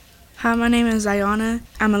Hi, my name is Ionna.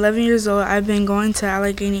 I'm 11 years old. I've been going to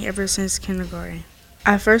Allegheny ever since kindergarten.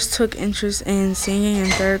 I first took interest in singing in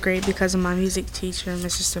third grade because of my music teacher,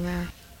 Mrs. Samara.